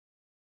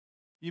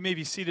You may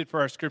be seated for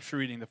our scripture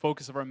reading, the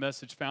focus of our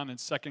message found in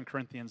 2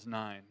 Corinthians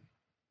 9.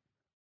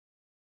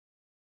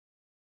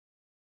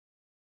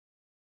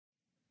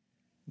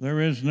 There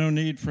is no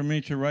need for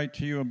me to write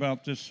to you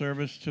about this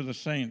service to the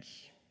saints,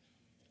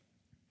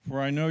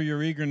 for I know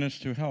your eagerness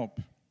to help,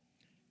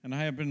 and I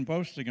have been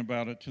boasting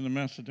about it to the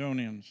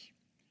Macedonians,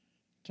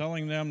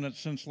 telling them that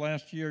since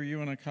last year you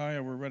and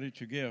Achaia were ready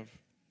to give,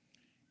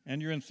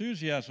 and your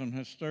enthusiasm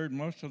has stirred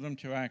most of them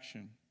to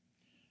action.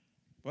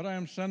 But I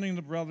am sending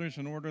the brothers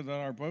in order that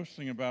our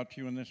boasting about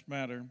you in this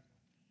matter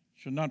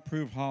should not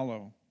prove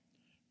hollow,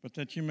 but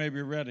that you may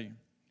be ready,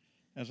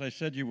 as I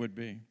said you would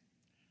be.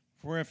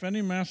 For if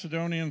any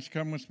Macedonians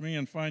come with me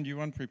and find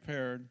you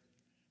unprepared,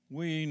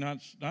 we,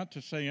 not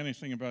to say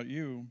anything about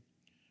you,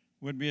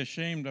 would be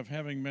ashamed of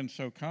having been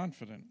so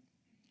confident.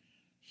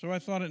 So I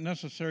thought it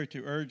necessary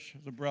to urge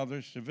the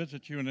brothers to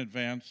visit you in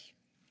advance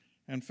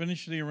and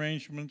finish the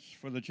arrangements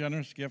for the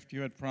generous gift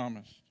you had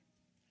promised.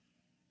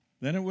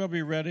 Then it will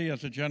be ready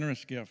as a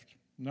generous gift,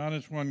 not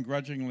as one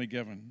grudgingly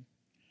given.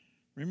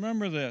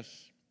 Remember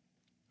this: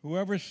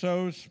 whoever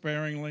sows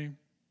sparingly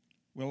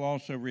will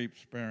also reap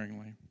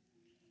sparingly,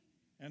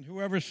 and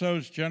whoever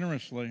sows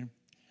generously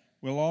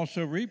will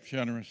also reap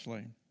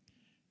generously.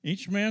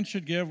 Each man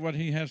should give what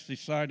he has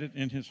decided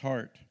in his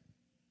heart,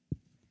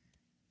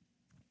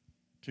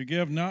 to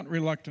give not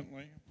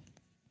reluctantly,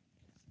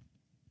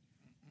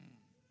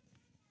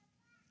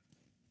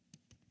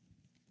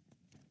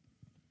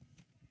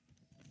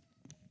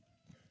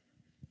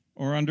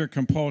 or under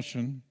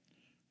compulsion,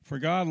 for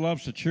God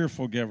loves a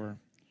cheerful giver,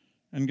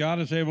 and God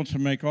is able to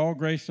make all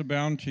grace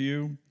abound to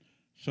you,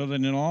 so that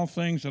in all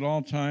things at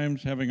all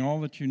times, having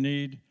all that you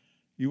need,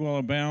 you will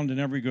abound in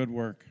every good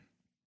work.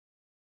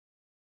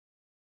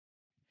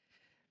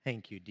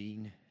 Thank you,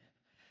 Dean.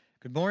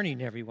 Good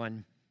morning,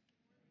 everyone.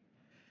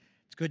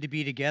 It's good to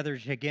be together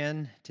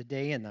again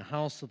today in the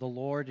house of the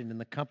Lord and in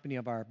the company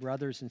of our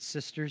brothers and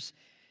sisters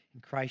in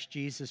Christ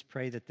Jesus.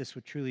 Pray that this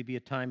would truly be a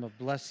time of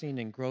blessing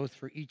and growth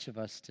for each of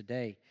us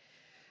today,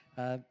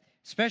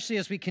 especially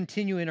as we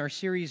continue in our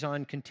series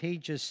on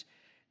contagious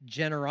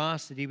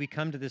generosity. We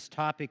come to this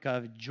topic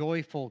of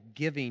joyful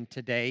giving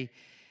today,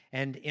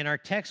 and in our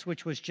text,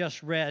 which was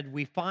just read,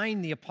 we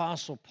find the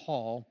Apostle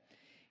Paul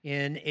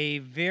in a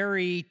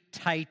very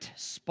tight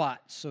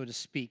spot, so to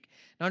speak.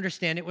 Now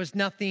understand, it was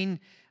nothing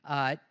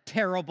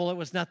terrible. It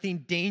was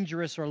nothing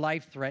dangerous or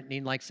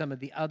life-threatening like some of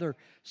the other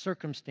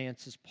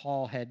circumstances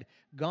Paul had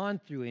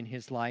gone through in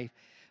his life,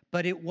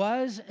 but it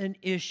was an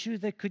issue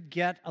that could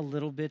get a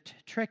little bit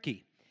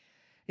tricky.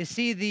 You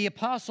see, the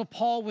Apostle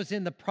Paul was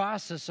in the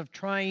process of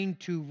trying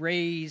to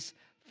raise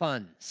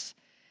funds.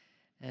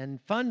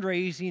 And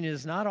fundraising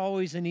is not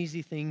always an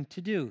easy thing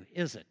to do,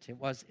 is it?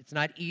 It's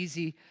not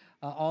easy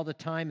all the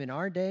time in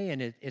our day,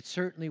 and it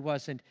certainly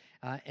wasn't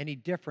any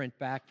different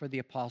back for the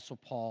Apostle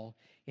Paul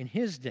in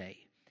his day.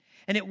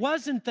 And it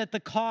wasn't that the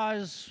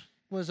cause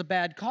was a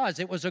bad cause.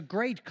 It was a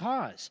great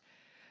cause.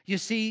 You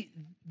see,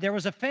 there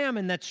was a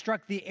famine that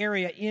struck the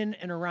area in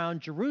and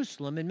around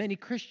Jerusalem, and many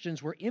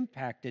Christians were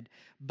impacted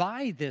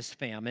by this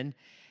famine.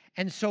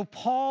 And so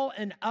Paul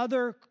and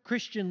other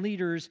Christian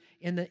leaders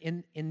in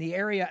the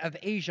area of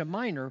Asia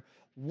Minor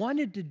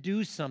wanted to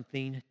do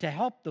something to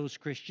help those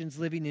Christians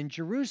living in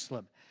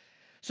Jerusalem.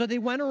 So they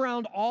went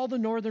around all the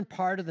northern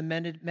part of the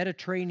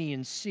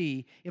Mediterranean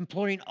Sea,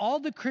 imploring all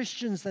the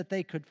Christians that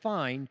they could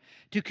find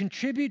to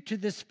contribute to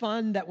this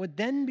fund that would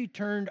then be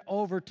turned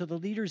over to the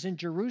leaders in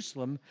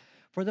Jerusalem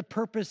for the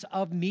purpose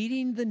of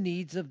meeting the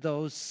needs of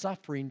those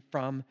suffering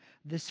from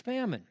this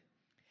famine.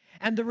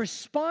 And the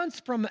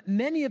response from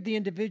many of the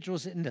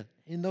individuals in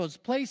those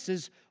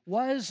places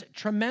was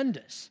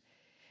tremendous.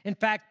 In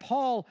fact,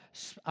 Paul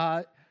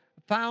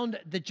found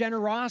the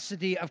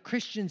generosity of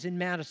Christians in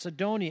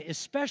Macedonia,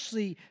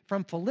 especially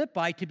from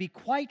Philippi, to be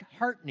quite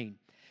heartening.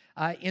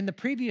 In the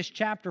previous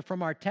chapter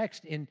from our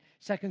text in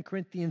 2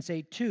 Corinthians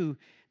 8:2,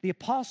 the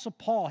Apostle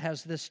Paul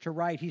has this to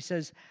write. He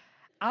says,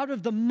 out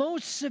of the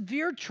most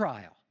severe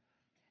trial,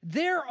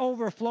 their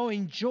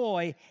overflowing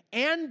joy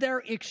and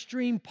their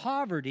extreme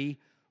poverty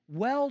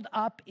welled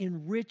up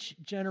in rich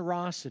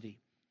generosity.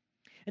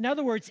 In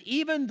other words,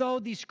 even though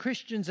these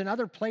Christians in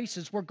other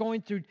places were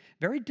going through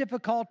very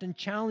difficult and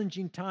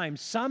challenging times,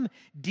 some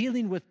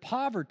dealing with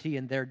poverty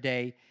in their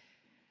day,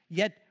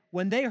 yet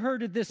when they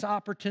heard of this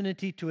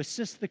opportunity to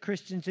assist the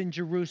Christians in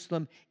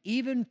Jerusalem,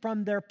 even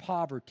from their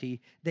poverty,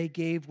 they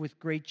gave with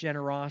great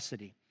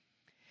generosity.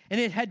 And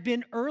it had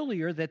been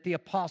earlier that the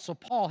Apostle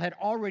Paul had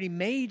already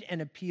made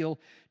an appeal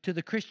to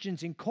the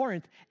Christians in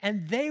Corinth,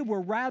 and they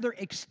were rather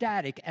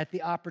ecstatic at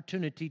the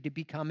opportunity to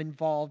become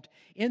involved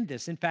in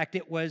this. In fact,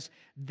 it was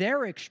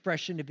their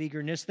expression of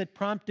eagerness that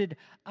prompted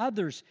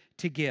others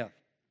to give.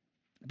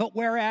 But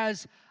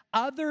whereas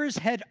others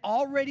had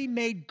already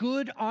made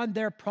good on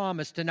their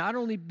promise to not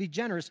only be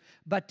generous,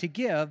 but to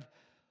give,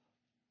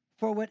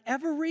 for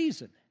whatever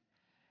reason,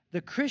 the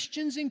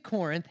Christians in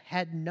Corinth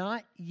had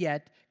not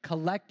yet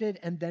collected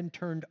and then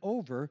turned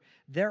over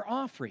their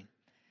offering.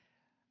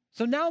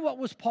 So now what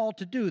was Paul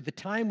to do? The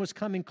time was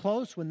coming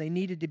close when they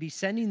needed to be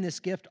sending this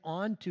gift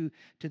on to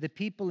the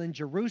people in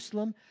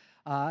Jerusalem.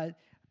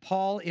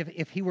 Paul,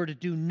 if he were to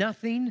do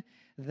nothing,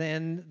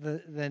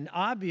 then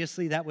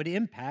obviously that would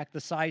impact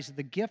the size of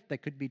the gift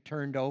that could be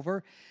turned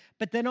over.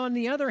 But then on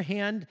the other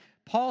hand,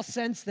 Paul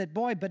sensed that,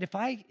 boy, but if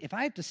I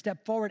have to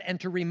step forward and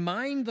to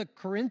remind the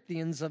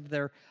Corinthians of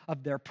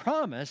their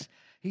promise,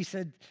 he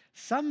said,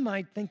 some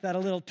might think that a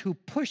little too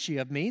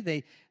pushy of me.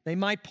 They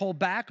might pull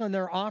back on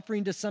their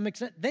offering to some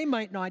extent. They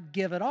might not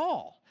give at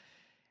all.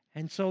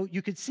 And so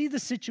you could see the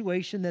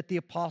situation that the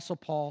Apostle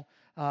Paul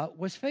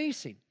was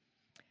facing.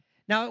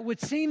 Now, it would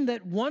seem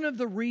that one of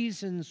the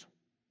reasons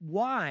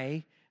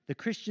why the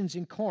Christians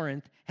in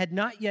Corinth had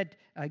not yet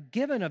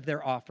given of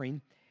their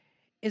offering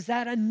is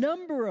that a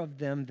number of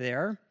them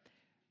there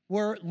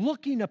were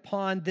looking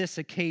upon this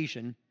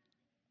occasion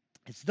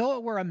as though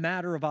it were a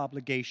matter of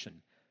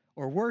obligation,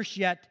 or worse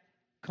yet,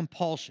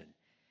 compulsion.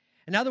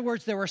 In other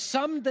words, there were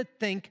some that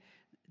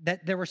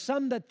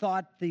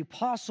thought the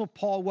Apostle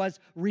Paul was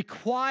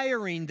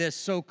requiring this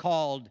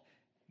so-called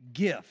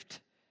gift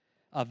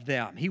of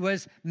them. He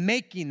was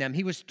making them,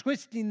 he was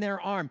twisting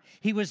their arm.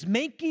 He was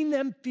making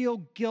them feel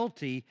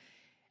guilty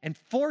and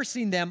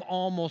forcing them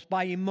almost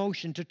by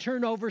emotion to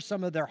turn over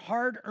some of their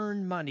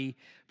hard-earned money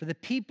for the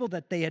people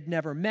that they had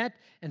never met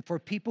and for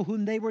people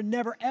whom they would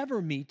never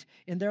ever meet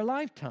in their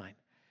lifetime.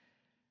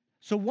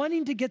 So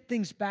wanting to get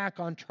things back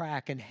on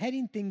track and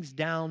heading things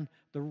down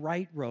the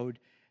right road,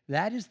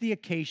 that is the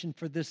occasion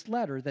for this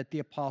letter that the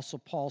Apostle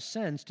Paul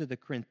sends to the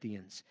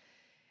Corinthians.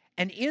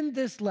 And in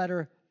this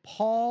letter,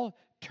 Paul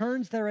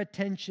turns their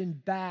attention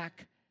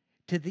back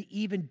to the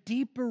even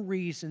deeper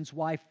reasons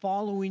why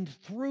following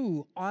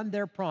through on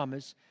their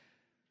promise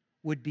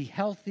would be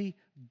healthy,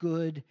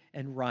 good,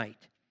 and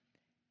right.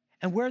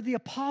 And where the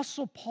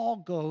Apostle Paul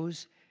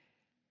goes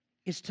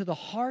is to the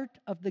heart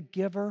of the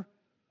giver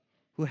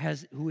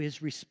who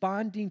is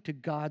responding to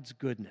God's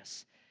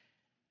goodness.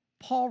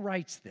 Paul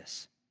writes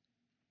this.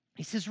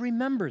 He says,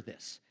 remember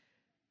this.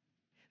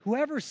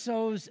 Whoever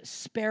sows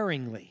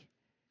sparingly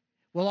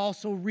will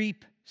also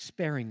reap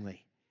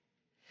sparingly.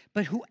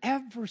 But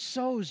whoever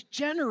sows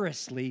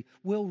generously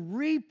will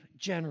reap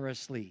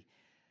generously.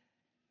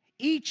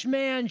 Each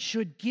man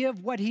should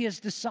give what he has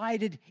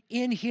decided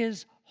in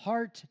his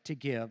heart to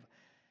give,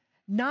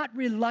 not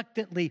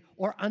reluctantly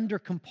or under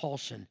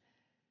compulsion.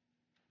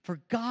 For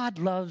God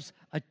loves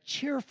a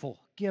cheerful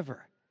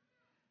giver.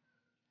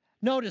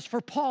 Notice,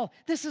 for Paul,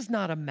 this is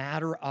not a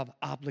matter of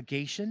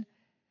obligation.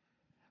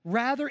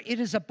 Rather, it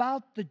is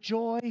about the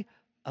joy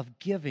of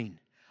giving,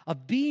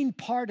 of being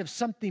part of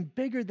something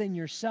bigger than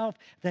yourself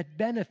that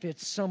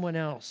benefits someone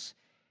else.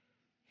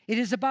 It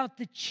is about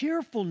the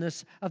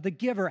cheerfulness of the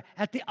giver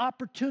at the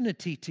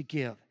opportunity to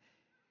give.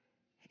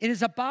 It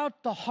is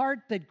about the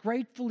heart that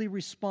gratefully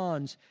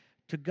responds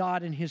to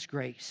God and His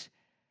grace.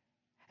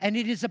 And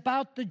it is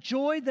about the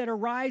joy that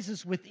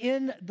arises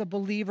within the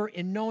believer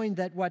in knowing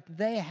that what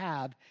they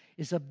have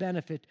is a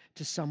benefit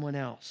to someone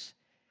else.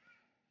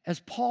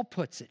 As Paul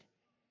puts it,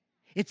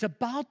 it's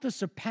about the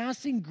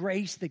surpassing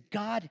grace that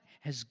God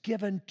has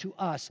given to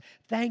us.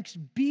 Thanks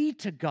be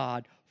to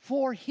God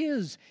for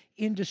His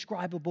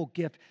indescribable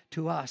gift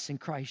to us in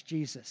Christ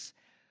Jesus.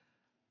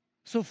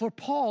 So for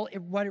Paul,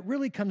 what it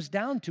really comes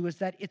down to is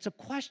that it's a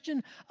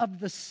question of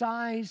the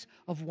size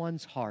of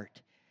one's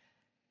heart.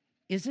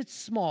 Is it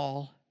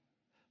small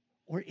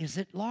or is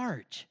it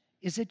large?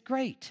 Is it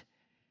great?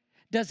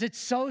 Does it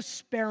sow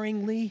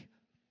sparingly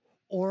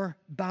or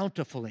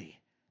bountifully?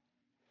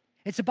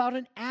 It's about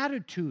an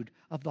attitude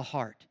of the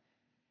heart,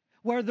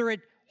 whether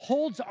it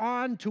holds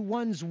on to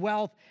one's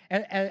wealth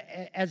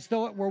as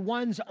though it were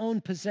one's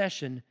own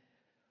possession,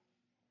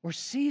 or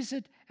sees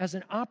it as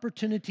an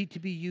opportunity to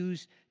be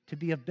used to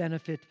be of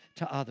benefit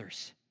to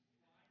others.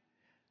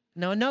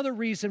 Now, another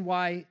reason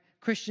why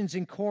Christians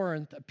in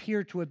Corinth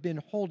appear to have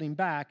been holding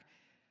back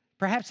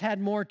perhaps had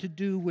more to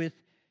do with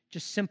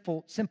just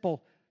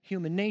simple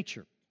human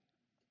nature.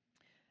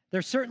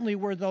 There certainly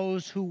were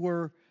those who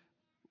were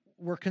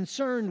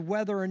concerned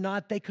whether or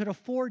not they could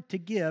afford to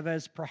give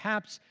as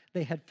perhaps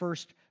they had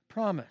first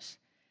promised.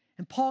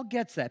 And Paul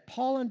gets that.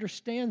 Paul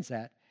understands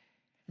that.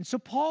 And so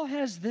Paul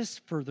has this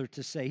further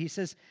to say. He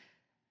says,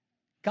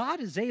 God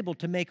is able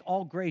to make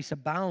all grace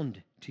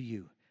abound to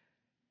you,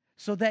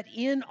 so that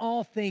in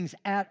all things,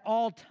 at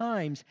all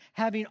times,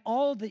 having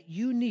all that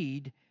you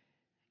need,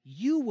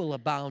 you will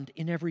abound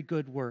in every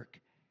good work.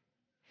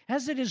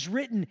 As it is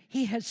written,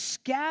 He has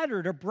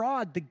scattered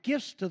abroad the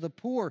gifts to the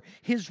poor.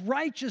 His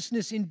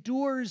righteousness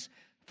endures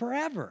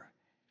forever.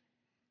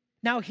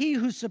 Now He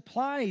who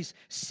supplies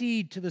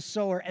seed to the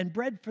sower and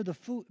bread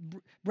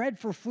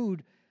for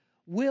food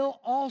will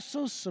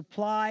also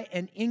supply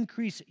and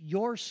increase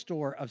your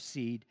store of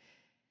seed,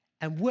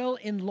 and will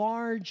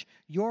enlarge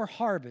your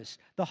harvest,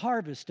 the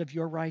harvest of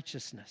your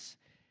righteousness.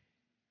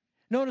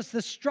 Notice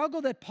the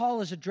struggle that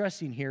Paul is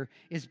addressing here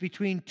is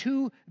between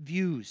two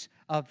views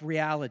of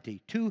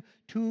reality, two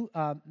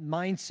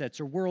mindsets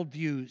or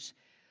worldviews,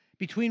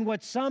 between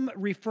what some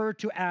refer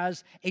to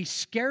as a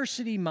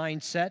scarcity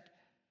mindset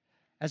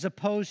as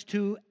opposed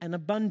to an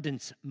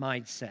abundance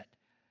mindset.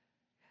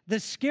 The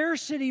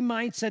scarcity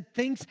mindset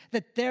thinks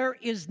that there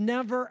is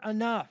never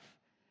enough,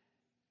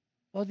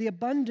 while the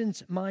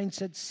abundance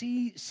mindset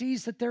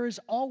sees that there is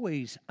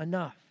always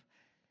enough.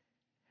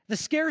 The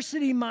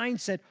scarcity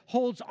mindset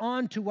holds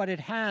on to what it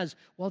has,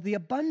 while the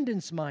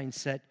abundance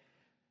mindset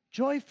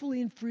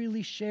joyfully and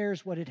freely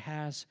shares what it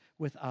has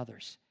with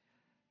others.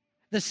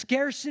 The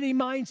scarcity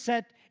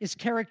mindset is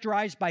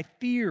characterized by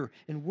fear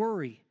and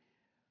worry,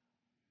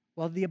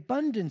 while the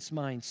abundance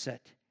mindset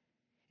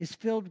is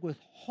filled with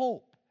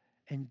hope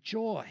and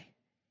joy.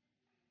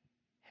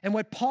 And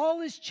what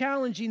Paul is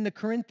challenging the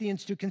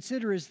Corinthians to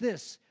consider is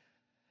this: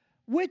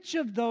 which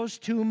of those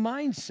two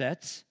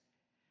mindsets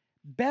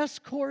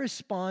best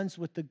corresponds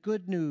with the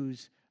good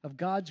news of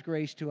God's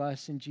grace to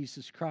us in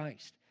Jesus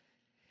Christ?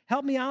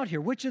 Help me out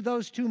here. Which of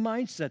those two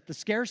mindsets, the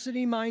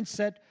scarcity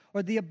mindset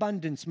or the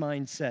abundance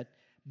mindset,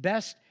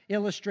 best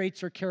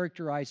illustrates or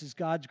characterizes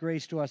God's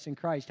grace to us in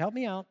Christ? Help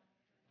me out.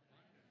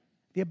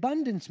 The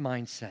abundance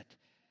mindset.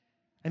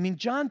 I mean,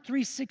 John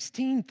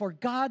 3:16, for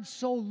God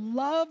so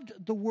loved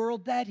the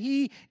world that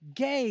he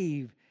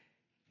gave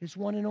his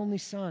one and only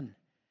Son,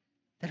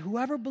 that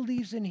whoever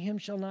believes in him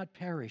shall not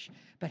perish,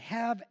 but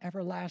have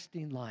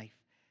everlasting life.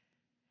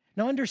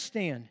 Now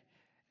understand,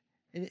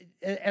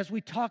 as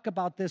we talk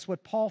about this,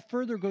 what Paul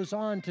further goes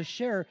on to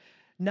share,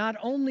 not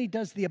only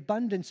does the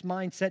abundance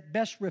mindset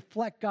best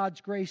reflect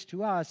God's grace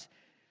to us,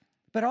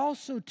 but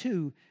also,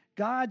 too,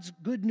 God's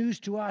good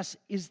news to us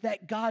is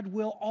that God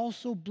will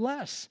also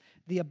bless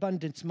the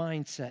abundance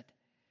mindset.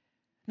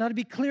 Now, to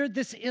be clear,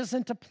 this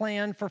isn't a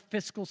plan for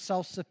fiscal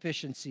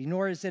self-sufficiency,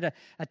 nor is it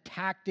a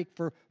tactic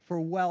for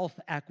wealth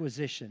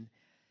acquisition.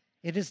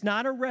 It is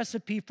not a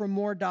recipe for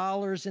more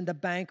dollars in the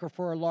bank or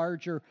for a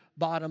larger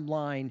bottom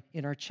line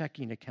in our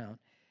checking account.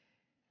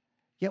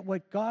 Yet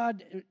what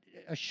God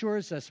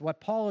assures us,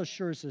 what Paul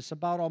assures us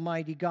about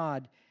Almighty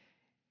God,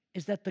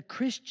 is that the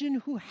Christian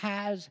who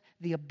has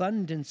the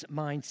abundance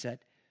mindset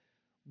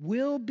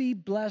will be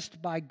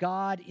blessed by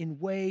God in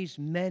ways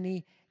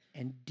many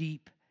and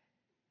deep,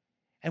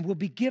 and will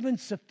be given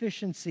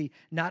sufficiency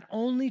not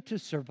only to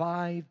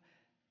survive,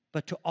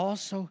 but to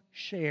also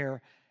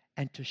share,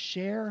 and to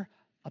share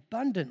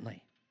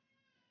abundantly.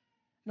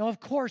 Now, of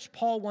course,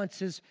 Paul wants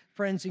his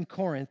friends in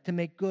Corinth to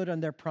make good on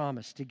their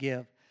promise to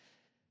give.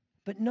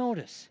 But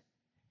notice,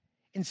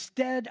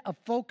 instead of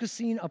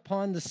focusing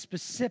upon the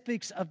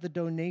specifics of the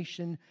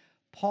donation,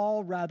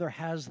 Paul rather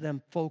has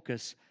them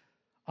focus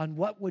on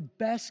what would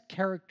best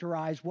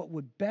characterize, what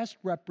would best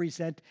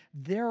represent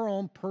their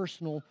own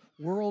personal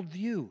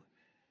worldview.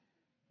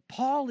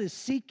 Paul is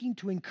seeking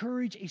to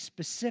encourage a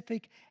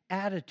specific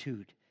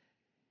attitude.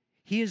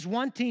 He is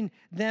wanting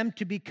them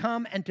to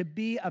become and to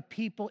be a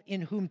people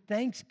in whom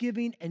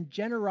thanksgiving and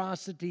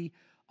generosity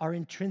are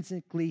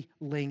intrinsically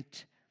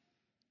linked.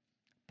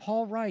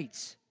 Paul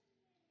writes,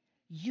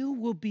 "You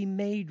will be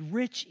made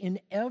rich in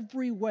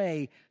every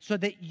way so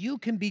that you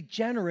can be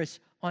generous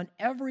on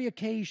every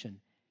occasion.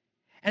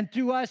 And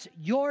through us,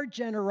 your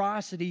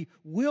generosity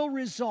will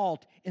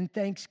result in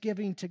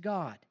thanksgiving to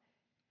God."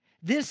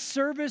 This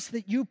service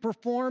that you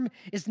perform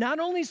is not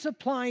only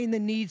supplying the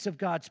needs of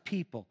God's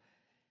people,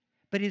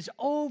 but is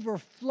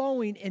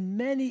overflowing in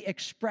many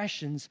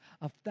expressions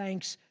of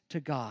thanks to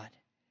God.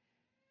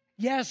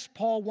 Yes,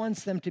 Paul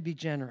wants them to be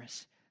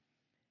generous.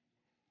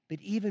 But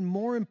even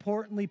more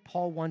importantly,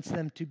 Paul wants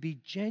them to be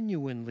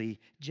genuinely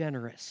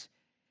generous,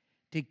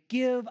 to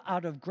give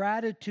out of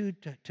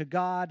gratitude to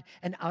God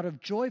and out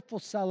of joyful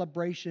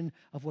celebration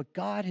of what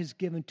God has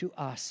given to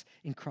us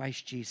in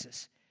Christ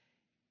Jesus.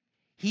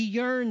 He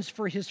yearns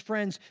for his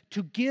friends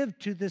to give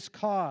to this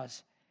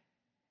cause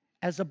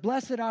as a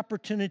blessed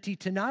opportunity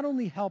to not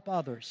only help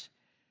others,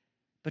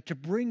 but to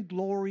bring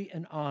glory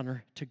and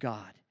honor to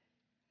God.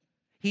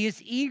 He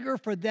is eager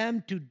for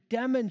them to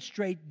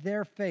demonstrate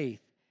their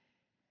faith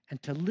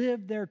and to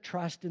live their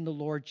trust in the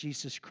Lord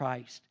Jesus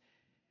Christ,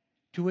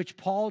 to which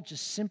Paul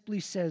just simply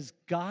says,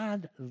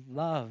 God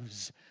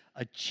loves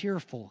a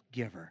cheerful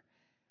giver.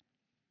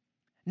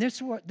 And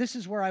this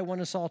is where I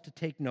want us all to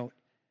take note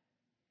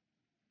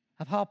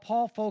of how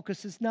Paul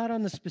focuses not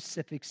on the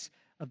specifics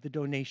of the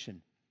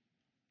donation,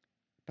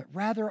 but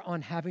rather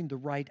on having the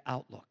right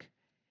outlook.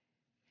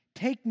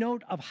 Take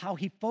note of how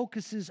he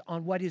focuses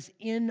on what is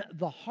in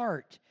the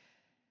heart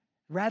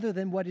rather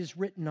than what is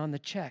written on the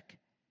check.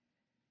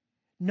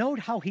 Note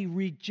how he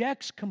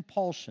rejects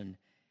compulsion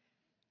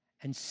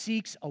and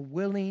seeks a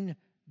willing,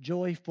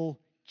 joyful,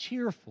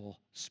 cheerful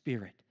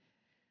spirit.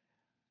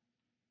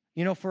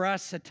 You know, for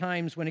us at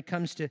times when it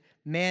comes to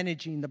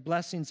managing the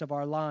blessings of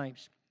our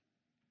lives,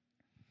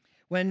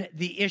 when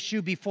the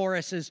issue before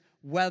us is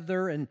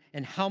whether and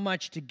how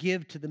much to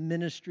give to the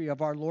ministry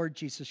of our Lord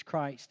Jesus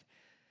Christ,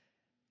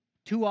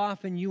 too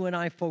often you and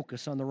I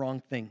focus on the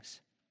wrong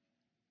things.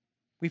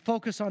 We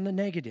focus on the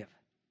negative.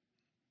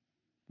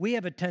 We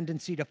have a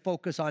tendency to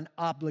focus on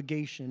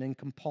obligation and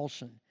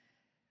compulsion.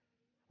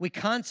 We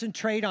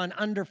concentrate on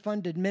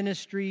underfunded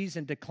ministries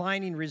and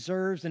declining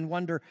reserves and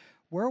wonder,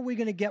 where are we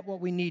going to get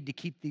what we need to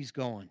keep these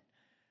going?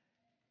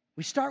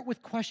 We start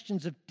with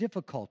questions of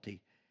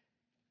difficulty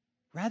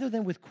rather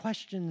than with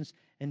questions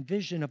and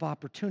vision of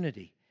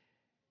opportunity.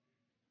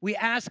 We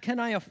ask, can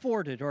I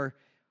afford it? Or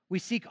we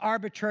seek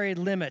arbitrary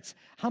limits.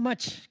 How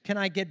much can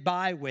I get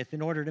by with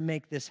in order to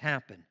make this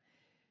happen?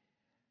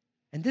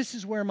 And this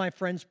is where, my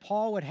friends,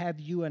 Paul would have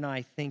you and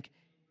I think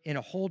in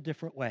a whole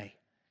different way.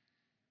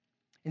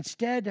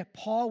 Instead,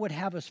 Paul would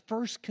have us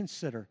first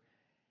consider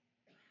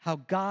how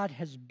God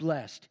has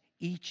blessed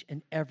each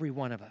and every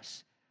one of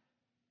us.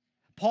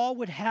 Paul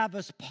would have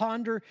us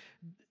ponder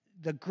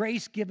the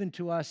grace given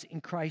to us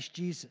in Christ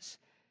Jesus.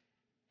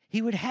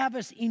 He would have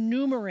us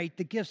enumerate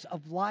the gifts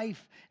of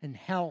life and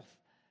health,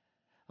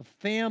 of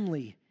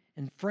family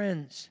and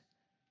friends,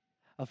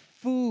 of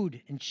food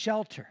and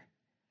shelter,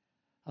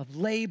 of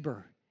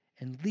labor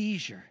and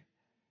leisure.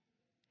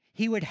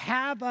 He would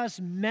have us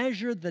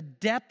measure the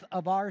depth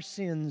of our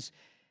sins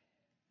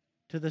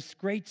to this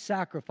great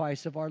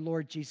sacrifice of our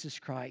Lord Jesus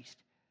Christ.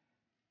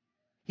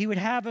 He would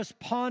have us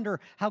ponder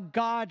how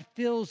God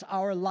fills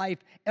our life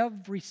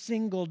every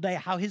single day,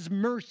 how His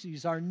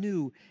mercies are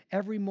new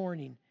every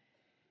morning.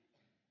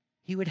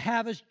 He would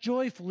have us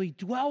joyfully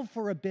dwell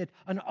for a bit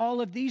on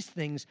all of these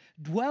things,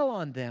 dwell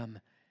on them,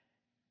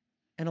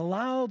 and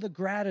allow the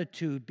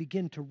gratitude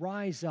begin to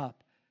rise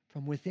up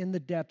from within the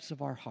depths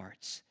of our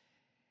hearts.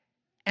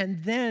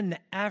 And then,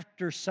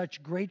 after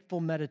such grateful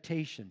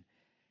meditation,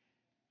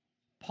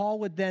 Paul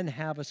would then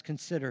have us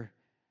consider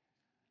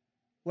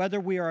whether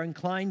we are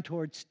inclined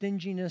toward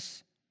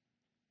stinginess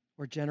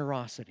or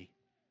generosity,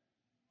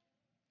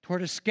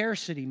 toward a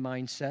scarcity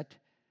mindset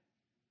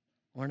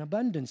or an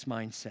abundance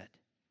mindset,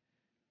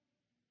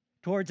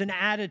 towards an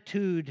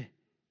attitude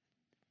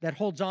that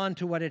holds on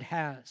to what it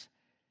has,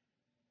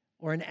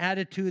 or an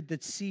attitude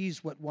that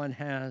sees what one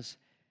has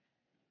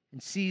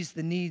and sees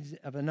the needs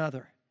of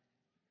another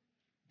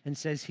and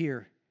says,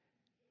 here,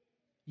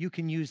 you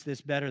can use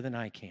this better than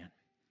I can.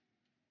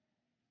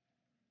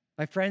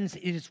 My friends,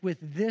 it is with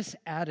this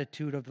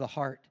attitude of the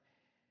heart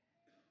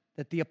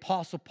that the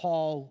Apostle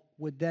Paul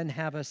would then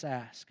have us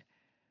ask,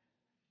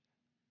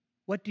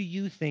 what do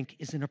you think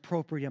is an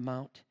appropriate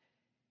amount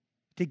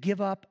to give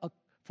up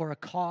for a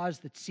cause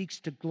that seeks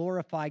to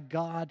glorify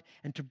God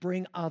and to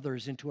bring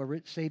others into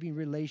a saving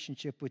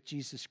relationship with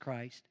Jesus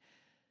Christ?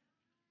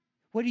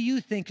 What do you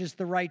think is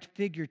the right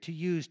figure to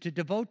use to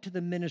devote to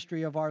the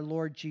ministry of our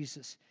Lord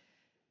Jesus,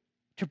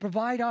 to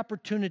provide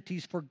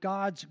opportunities for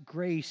God's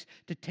grace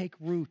to take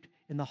root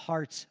in the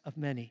hearts of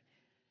many?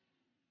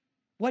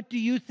 What do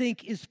you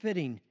think is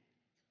fitting,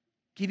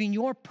 given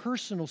your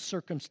personal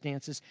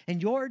circumstances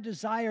and your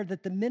desire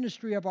that the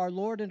ministry of our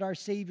Lord and our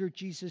Savior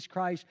Jesus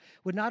Christ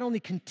would not only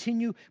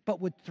continue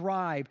but would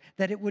thrive,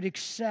 that it would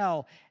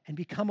excel and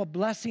become a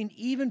blessing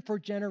even for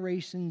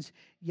generations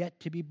yet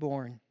to be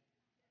born?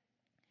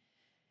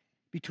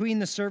 Between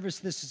the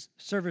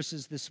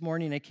services this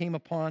morning, I came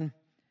upon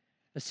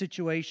a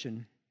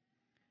situation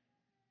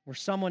where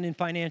someone in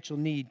financial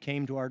need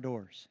came to our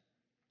doors.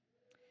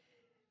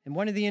 And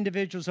one of the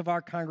individuals of our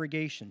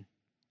congregation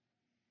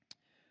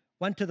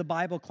went to the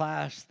Bible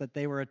class that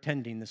they were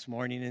attending this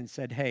morning and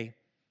said, hey,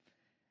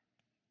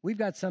 we've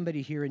got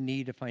somebody here in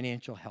need of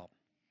financial help.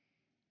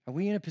 Are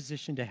we in a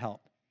position to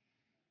help?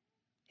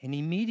 And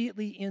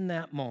immediately in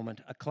that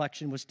moment, a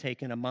collection was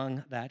taken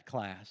among that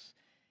class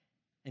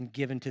and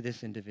given to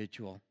this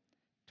individual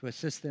to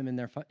assist them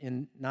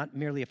in not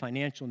merely a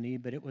financial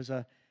need, but it was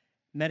a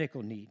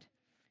medical need.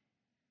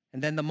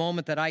 And then the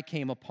moment that I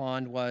came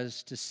upon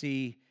was to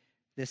see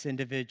this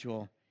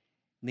individual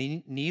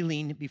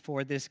kneeling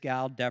before this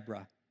gal,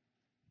 Deborah,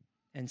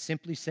 and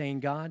simply saying,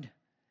 God,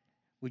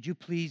 would you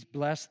please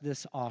bless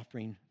this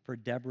offering for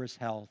Deborah's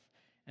health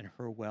and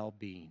her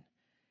well-being?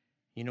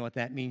 You know what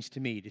that means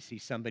to me, to see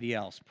somebody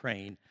else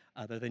praying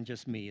other than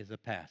just me as a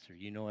pastor.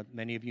 You know what,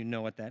 many of you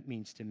know what that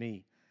means to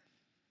me.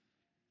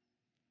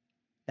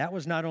 That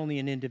was not only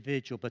an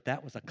individual, but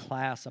that was a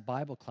class, a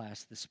Bible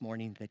class this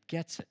morning that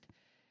gets it,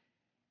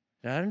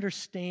 that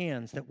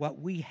understands that what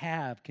we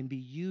have can be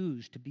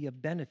used to be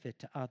of benefit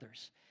to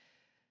others.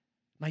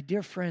 My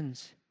dear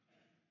friends,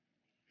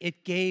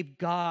 it gave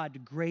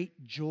God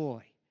great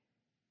joy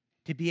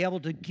to be able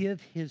to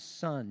give His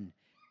Son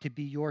to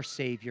be your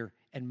Savior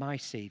and my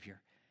Savior.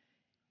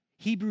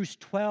 Hebrews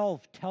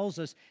 12 tells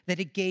us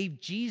that it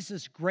gave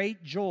Jesus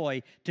great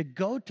joy to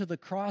go to the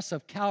cross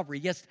of Calvary.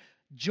 Yes,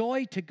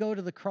 joy to go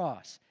to the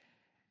cross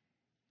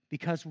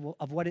because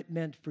of what it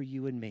meant for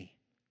you and me.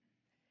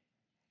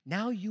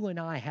 Now you and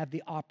I have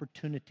the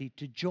opportunity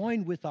to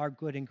join with our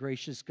good and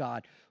gracious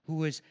God,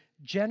 who is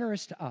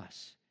generous to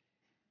us,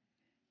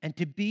 and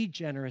to be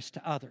generous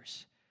to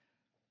others,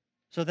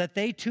 so that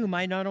they too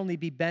might not only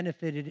be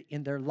benefited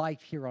in their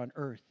life here on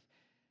earth,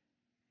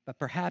 but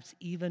perhaps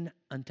even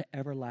unto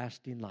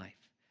everlasting life.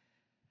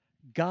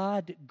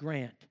 God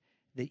grant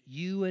that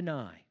you and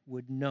I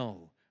would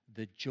know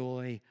the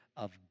joy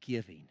of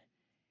giving.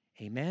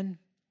 Amen?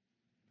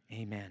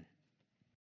 Amen.